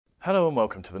Hello and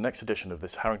welcome to the next edition of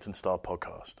this Harrington Star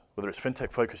podcast. Whether it's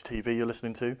FinTech focused TV you're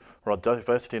listening to or our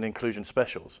diversity and inclusion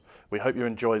specials, we hope you're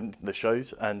enjoying the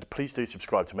shows and please do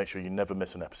subscribe to make sure you never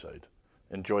miss an episode.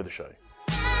 Enjoy the show.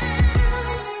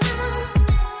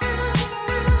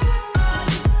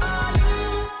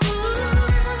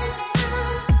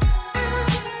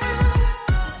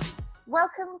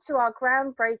 Welcome to our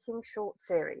groundbreaking short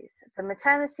series, The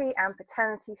Maternity and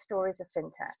Paternity Stories of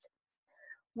FinTech.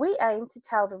 We aim to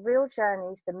tell the real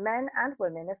journeys the men and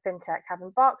women of FinTech have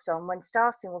embarked on when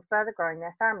starting or further growing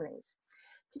their families.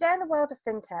 Today in the world of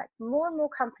FinTech, more and more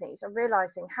companies are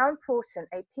realizing how important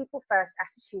a people-first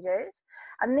attitude is,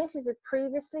 and this is a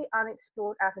previously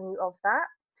unexplored avenue of that.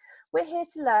 We're here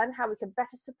to learn how we can better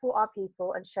support our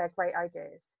people and share great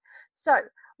ideas. So,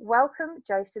 welcome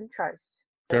Jason Trost.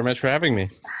 Very much for having me.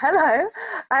 Hello.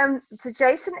 So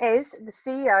Jason is the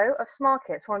CEO of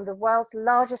Smarkets, one of the world's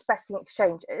largest betting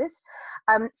exchanges.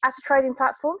 As a trading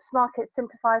platform, Smarkets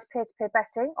simplifies peer-to-peer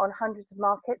betting on hundreds of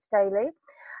markets daily,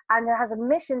 and it has a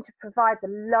mission to provide the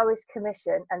lowest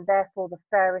commission and therefore the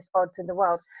fairest odds in the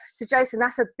world. So Jason,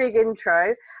 that's a big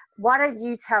intro. Why don't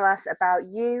you tell us about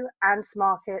you and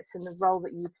Smarkets and the role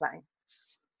that you play?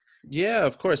 Yeah,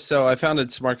 of course. So I founded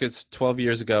Smarkets 12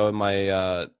 years ago in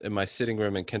my sitting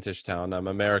room in Kentish Town. I'm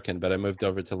American, but I moved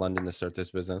over to London to start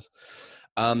this business.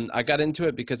 I got into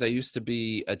it because I used to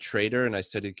be a trader and I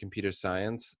studied computer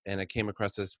science, and I came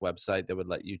across this website that would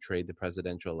let you trade the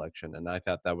presidential election. And I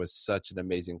thought that was such an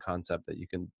amazing concept that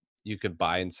you could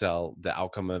buy and sell the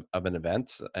outcome of an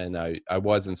event. And I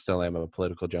was and still am a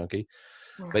political junkie.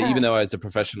 But even though I was a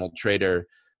professional trader,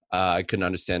 I couldn't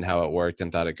understand how it worked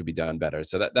and thought it could be done better.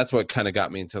 So that's what kind of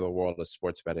got me into the world of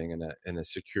sports betting in a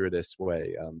circuitous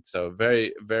way. So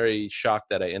very, very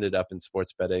shocked that I ended up in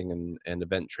sports betting and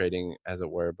event trading, as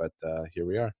it were. But here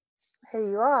we are. Here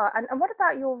you are. And what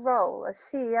about your role as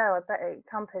CEO? I bet it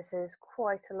encompasses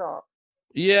quite a lot.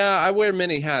 Yeah, I wear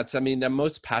many hats. I mean, I'm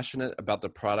most passionate about the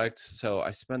product. So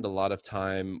I spend a lot of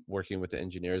time working with the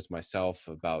engineers myself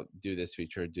about do this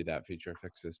feature, do that feature,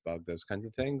 fix this bug, those kinds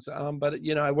of things. But,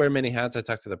 I wear many hats. I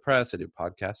talk to the press. I do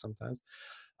podcasts sometimes.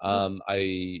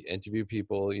 I interview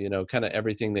people, kind of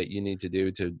everything that you need to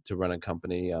do to run a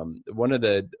company. One of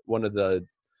the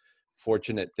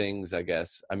fortunate things, I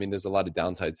guess. I mean, there's a lot of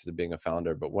downsides to being a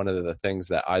founder, but one of the things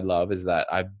that I love is that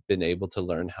I've been able to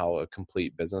learn how a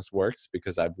complete business works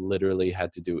because I've literally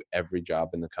had to do every job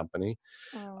in the company,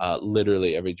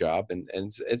 literally every job. And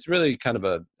it's really kind of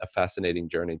a fascinating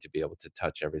journey to be able to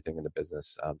touch everything in the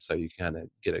business. So you kind of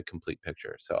get a complete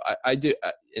picture. So I do,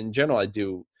 in general, I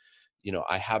do,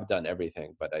 I have done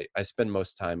everything, but I spend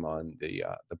most time on the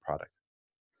product.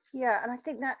 Yeah, and I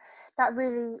think that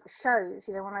really shows,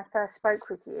 when I first spoke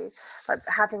with you, like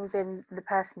having been the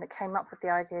person that came up with the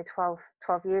idea 12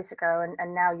 years ago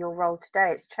and now your role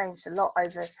today, it's changed a lot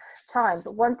over time.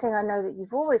 But one thing I know that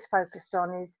you've always focused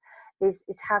on is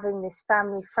having this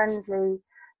family-friendly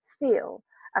feel.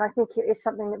 And I think it is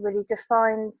something that really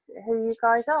defines who you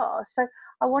guys are. So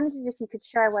I wondered if you could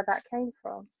share where that came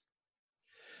from.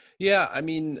 Yeah, I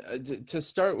mean, to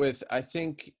start with, I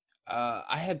think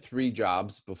I had 3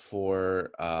 jobs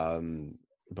before I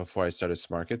started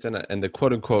Smarkets, and the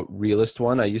quote unquote realist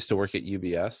one. I used to work at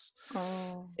UBS,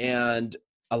 and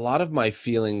a lot of my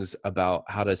feelings about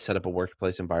how to set up a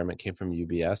workplace environment came from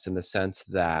UBS in the sense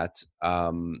that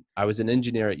I was an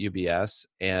engineer at UBS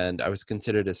and I was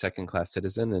considered a second-class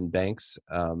citizen in banks.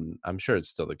 I'm sure it's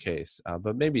still the case,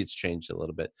 but maybe it's changed a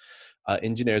little bit.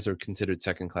 Engineers are considered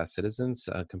second-class citizens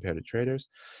compared to traders.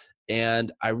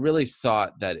 And I really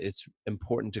thought that it's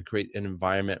important to create an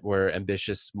environment where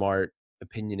ambitious, smart,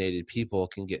 opinionated people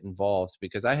can get involved,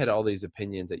 because I had all these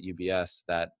opinions at UBS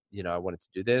that, I wanted to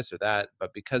do this or that,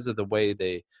 but because of the way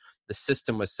the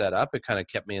system was set up, it kind of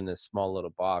kept me in this small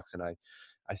little box. And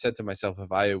I said to myself,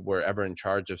 if I were ever in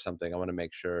charge of something, I want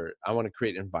to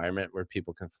create an environment where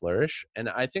people can flourish. And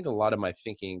I think a lot of my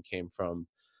thinking came from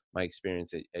my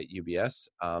experience at UBS.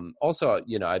 Also,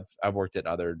 I've worked at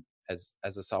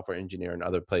as a software engineer in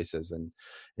other places. And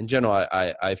in general,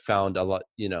 I found a lot,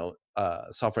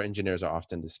 software engineers are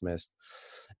often dismissed.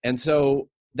 And so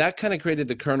that kind of created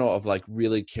the kernel of like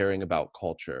really caring about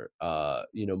culture,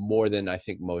 more than I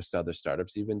think most other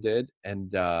startups even did.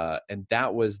 And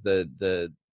that was the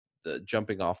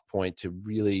jumping off point to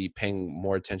really paying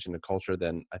more attention to culture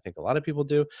than I think a lot of people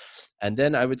do. And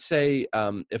then I would say,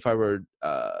 if I were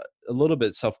a little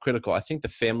bit self-critical, I think the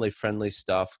family-friendly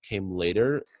stuff came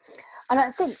later. And I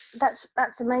think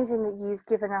that's amazing that you've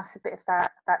given us a bit of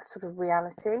that sort of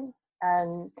reality.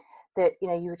 that, you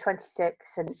know, you were 26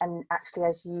 and actually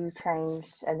as you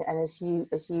changed and as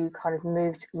you kind of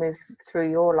moved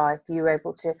through your life, you were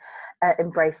able to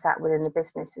embrace that within the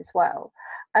business as well.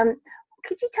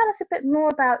 Could you tell us a bit more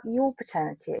about your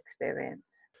paternity experience?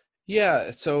 Yeah,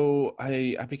 so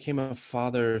I became a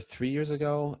father 3 years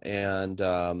ago, and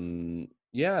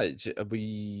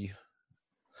we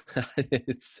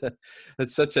it's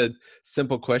it's such a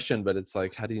simple question, but it's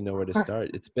like, how do you know where to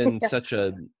start? It's been Yeah. such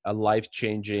a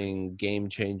life-changing,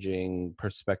 game-changing,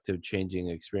 perspective-changing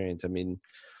experience. I mean,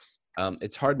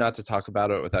 it's hard not to talk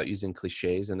about it without using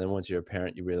cliches, and then once you're a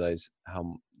parent, you realize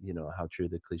how true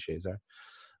the cliches are.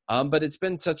 But it's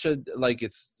been such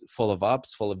it's full of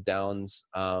ups, full of downs.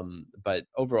 But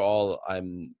overall,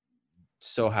 I'm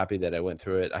so happy that I went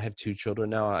through it. I have two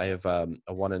children now. I have a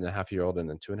 1.5-year-old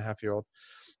and a 2.5-year-old,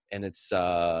 and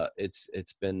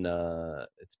it's been a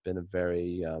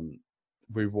very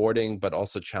rewarding but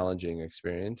also challenging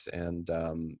experience. And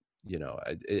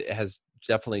it has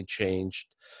definitely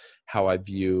changed how I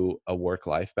view a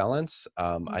work-life balance.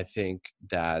 I think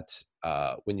that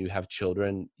when you have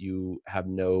children, you have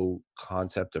no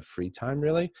concept of free time,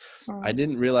 really. I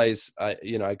didn't realize, I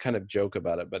kind of joke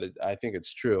about it, but I think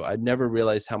it's true. I never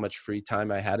realized how much free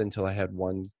time I had until I had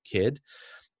one kid.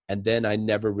 And then I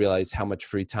never realized how much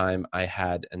free time I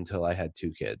had until I had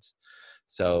two kids.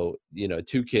 So,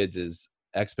 two kids is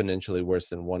exponentially worse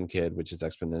than one kid, which is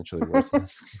exponentially worse than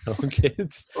no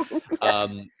kids.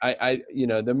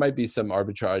 There might be some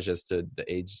arbitrage as to the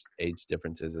age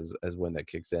differences as when that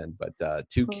kicks in, but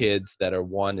two kids that are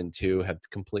 1 and 2 have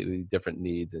completely different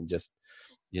needs and just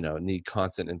need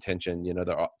constant attention.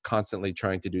 They're constantly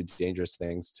trying to do dangerous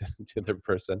things to their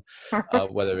person,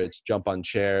 whether it's jump on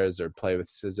chairs or play with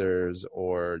scissors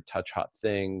or touch hot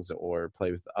things or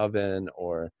play with the oven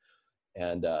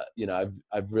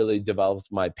I've really developed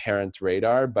my parent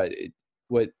radar. But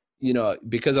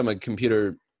because I'm a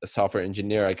software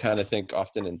engineer, I kind of think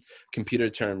often in computer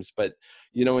terms. But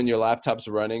when your laptop's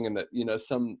running and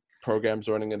some programs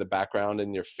running in the background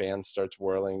and your fan starts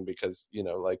whirling because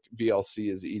like VLC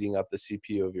is eating up the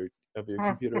CPU of your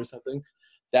computer or something.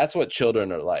 That's what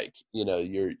children are like.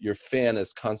 Your fan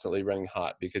is constantly running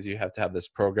hot because you have to have this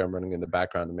program running in the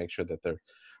background to make sure that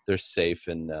they're safe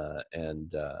and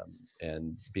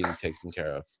being taken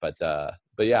care of. But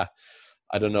yeah,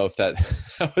 I don't know if that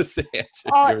was the answer.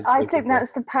 I think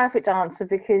that's the perfect answer,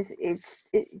 because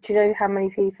do you know how many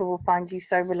people will find you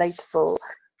so relatable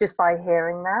just by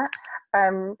hearing that?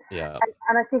 Yeah.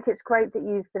 And I think it's great that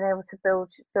you've been able to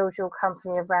build your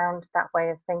company around that way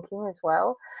of thinking as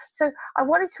well. So I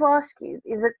wanted to ask you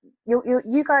that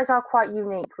you guys are quite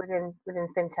unique within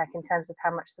FinTech in terms of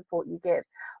how much support you give.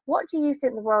 What do you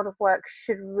think the world of work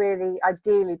should really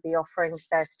ideally be offering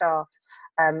their staff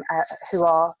who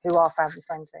are family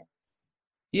friendly?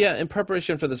 Yeah, in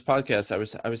preparation for this podcast,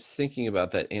 I was thinking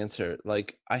about that answer.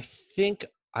 Like, I think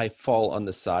I fall on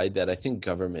the side that I think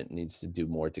government needs to do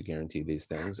more to guarantee these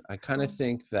things. I kind of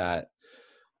think that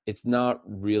it's not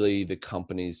really the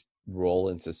company's role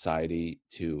in society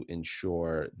to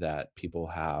ensure that people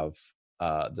have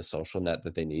the social net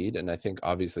that they need. And I think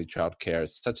obviously childcare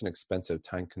is such an expensive,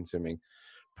 time-consuming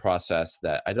process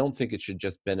that I don't think it should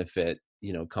just benefit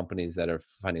companies that are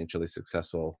financially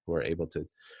successful who are able to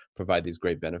provide these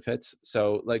great benefits.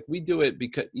 So like we do it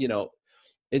because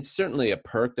it's certainly a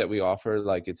perk that we offer.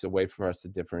 Like it's a way for us to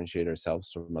differentiate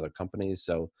ourselves from other companies.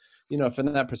 So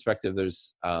from that perspective,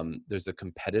 there's a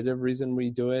competitive reason we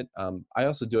do it. I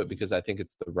also do it because I think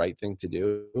it's the right thing to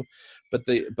do. But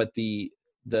the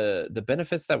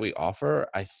benefits that we offer,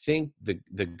 I think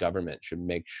the government should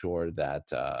make sure that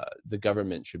the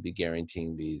government should be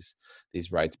guaranteeing these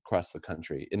rights across the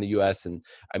country. In the U.S., and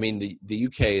I mean the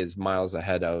U.K. is miles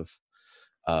ahead of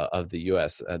the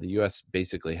U.S. The U.S.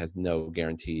 basically has no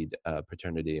guaranteed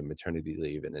paternity and maternity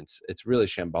leave, and it's really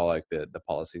shambolic, the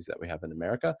policies that we have in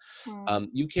America.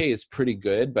 U.K. is pretty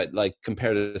good, but like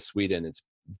compared to Sweden, it's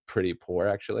pretty poor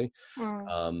actually.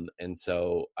 And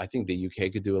so I think the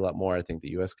UK could do a lot more. I think the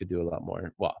US could do a lot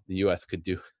more. Well, the US could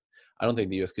do, I don't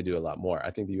think the US could do a lot more. I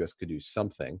think the US could do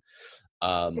something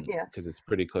because it's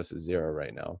pretty close to zero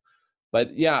right now.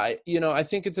 But yeah, I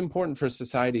think it's important for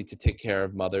society to take care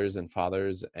of mothers and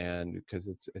fathers, and because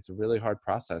it's a really hard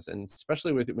process, and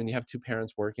especially when you have two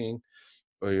parents working,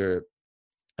 or you're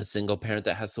a single parent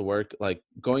that has to work. Like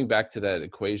going back to that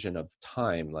equation of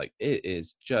time, like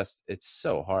it's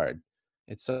so hard.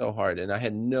 It's so hard. And I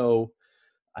had no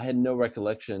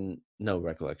estimation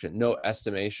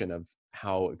of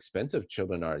how expensive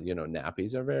children are.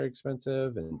 Nappies are very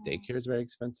expensive, and daycare is very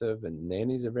expensive, and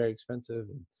nannies are very expensive.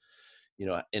 And,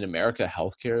 in America,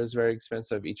 healthcare is very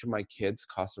expensive. Each of my kids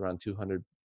costs around $200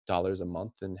 a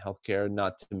month in healthcare,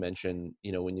 not to mention,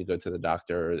 when you go to the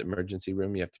doctor or the emergency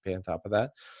room, you have to pay on top of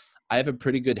that. I have a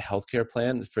pretty good healthcare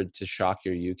plan to shock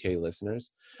your UK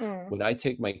listeners. When I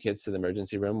take my kids to the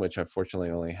emergency room, which I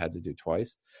fortunately only had to do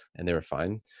twice and they were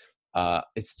fine,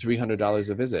 it's $300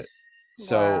 a visit.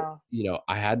 So, Wow.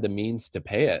 I had the means to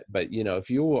pay it, but if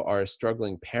you are a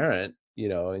struggling parent,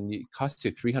 and it costs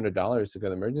you $300 to go to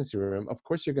the emergency room, of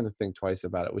course you're going to think twice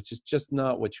about it, which is just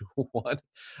not what you want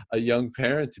a young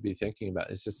parent to be thinking about.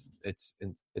 It's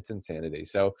insanity.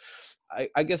 So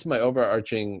I guess my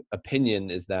overarching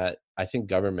opinion is that I think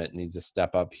government needs to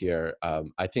step up here.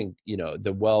 I think,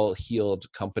 the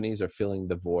well-heeled companies are filling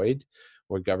the void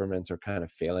where governments are kind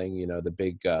of failing.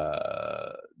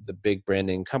 The big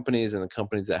branding companies and the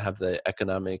companies that have the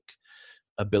economic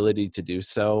ability to do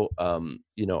so,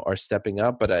 are stepping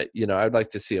up. But I'd like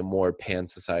to see a more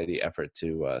pan-society effort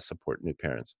to support new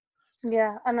parents.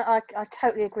 Yeah, and I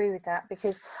totally agree with that,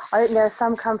 because I think there are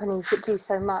some companies that do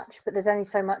so much, but there's only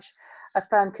so much a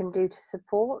firm can do to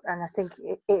support. And I think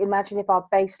imagine if our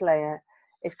base layer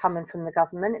is coming from the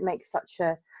government, it makes such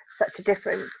a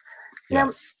difference.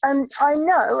 Yeah. Now, I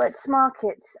know at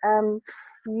Smarkets,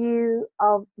 you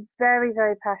are very,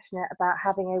 very passionate about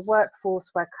having a workforce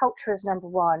where culture is number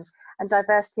one and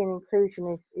diversity and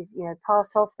inclusion is part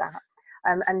of that.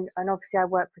 And obviously I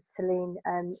work with Celine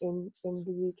in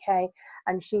the UK,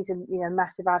 and she's a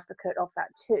massive advocate of that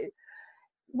too.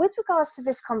 With regards to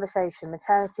this conversation,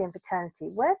 maternity and paternity,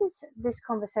 where does this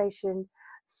conversation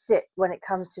sit when it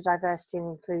comes to diversity and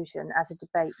inclusion as a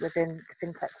debate within the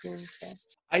FinTech community?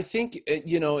 I think,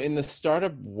 in the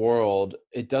startup world,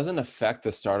 it doesn't affect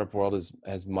the startup world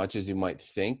as much as you might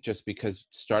think, just because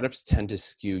startups tend to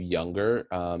skew younger.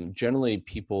 Generally,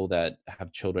 people that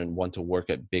have children want to work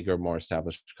at bigger, more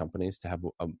established companies to have,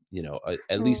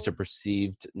 at least a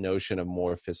perceived notion of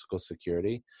more fiscal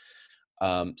security.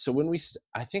 So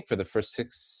I think for the first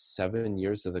 6-7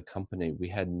 years of the company, we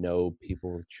had no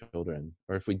people with children,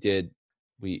 or if we did,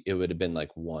 it would have been like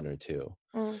one or two.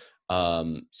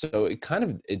 So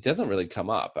it doesn't really come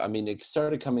up. I mean, it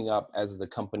started coming up as the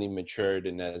company matured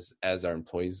and as our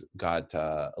employees got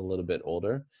a little bit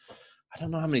older. I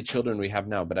don't know how many children we have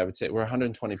now, but I would say we're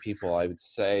 120 people. I would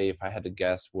say, if I had to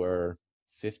guess, we're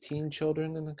 15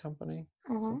 children in the company,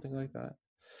 something like that.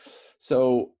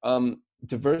 So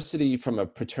diversity from a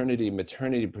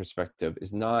paternity-maternity perspective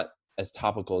is not as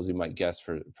topical as you might guess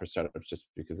for startups, just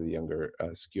because of the younger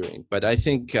skewing. But I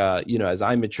think, as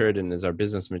I matured and as our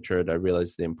business matured, I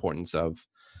realized the importance of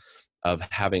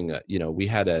having, we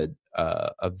had a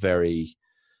very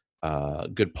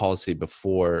good policy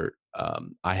before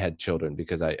I had children,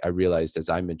 because I realized as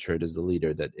I matured as a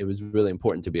leader that it was really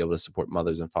important to be able to support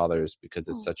mothers and fathers, because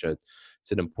it's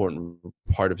an important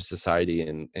part of society,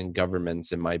 and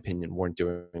governments, in my opinion, weren't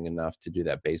doing enough to do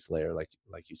that base layer, like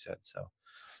you said. So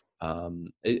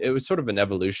it was sort of an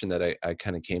evolution that I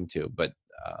kind of came to, but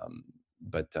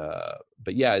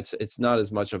yeah, it's not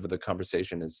as much of the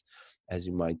conversation as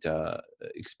you might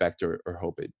expect or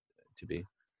hope it to be.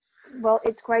 Well,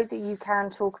 it's great that you can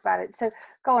talk about it. So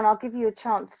go on, I'll give you a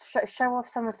chance. Show off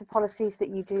some of the policies that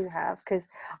you do have, because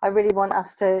I really want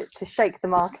us to shake the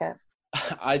market.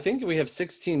 I think we have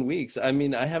 16 weeks. I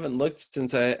mean, I haven't looked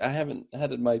since I haven't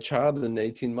had my child in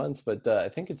 18 months, but I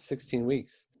think it's 16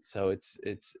 weeks. So it's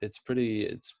pretty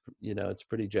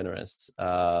generous.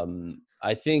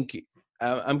 I think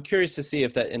I'm curious to see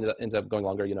if that ends up going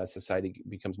longer, as society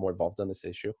becomes more involved on this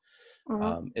issue.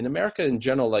 In America in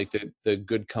general, like the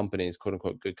good companies, quote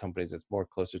unquote good companies, it's more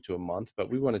closer to a month, but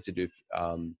we wanted to do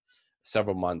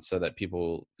several months so that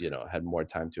people, had more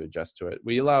time to adjust to it.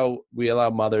 We allow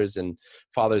mothers and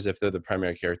fathers, if they're the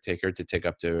primary caretaker, to take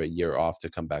up to a year off to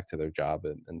come back to their job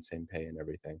and same pay and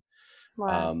everything.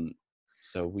 Wow.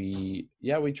 So we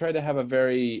try to have a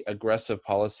very aggressive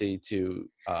policy to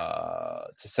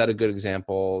set a good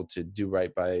example, to do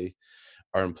right by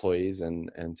our employees,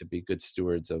 and to be good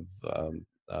stewards of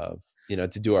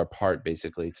to do our part,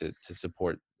 basically, to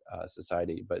support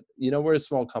society. But we're a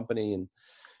small company, and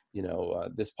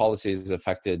this policy has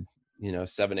affected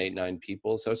 7, 8, 9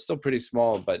 people, so it's still pretty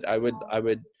small. But I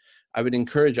would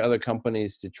encourage other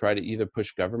companies to try to either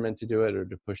push government to do it, or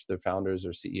to push their founders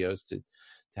or CEOs to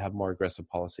have more aggressive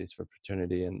policies for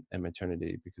paternity and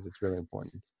maternity, because it's really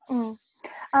important. And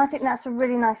I think that's a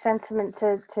really nice sentiment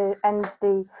to end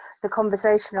the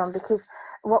conversation on, because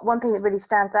one thing that really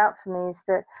stands out for me is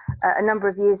that a number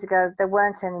of years ago, there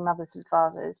weren't any mothers and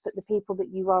fathers, but the people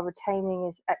that you are retaining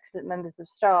as excellent members of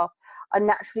staff are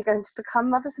naturally going to become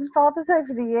mothers and fathers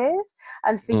over the years.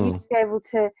 And for you to be able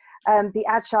to be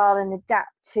agile and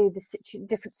adapt to the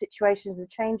different situations and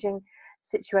changing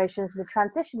situations and the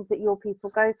transitions that your people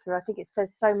go through. I think it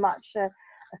says so much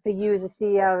for you as a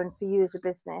CEO and for you as a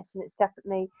business, and it's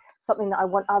definitely something that I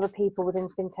want other people within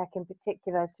FinTech in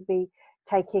particular to be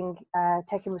taking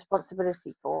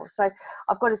responsibility for. So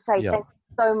I've got to say thank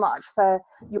you so much for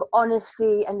your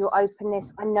honesty and your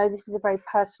openness. I know this is a very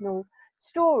personal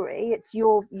story. It's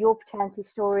your paternity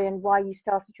story and why you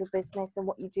started your business and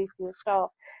what you do for your staff.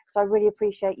 So I really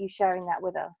appreciate you sharing that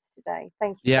with us today.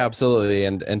 Thank you. Yeah, absolutely.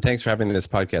 And thanks for having this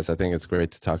podcast. I think it's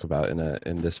great to talk about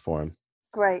in this forum.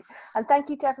 Great. And thank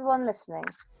you to everyone listening.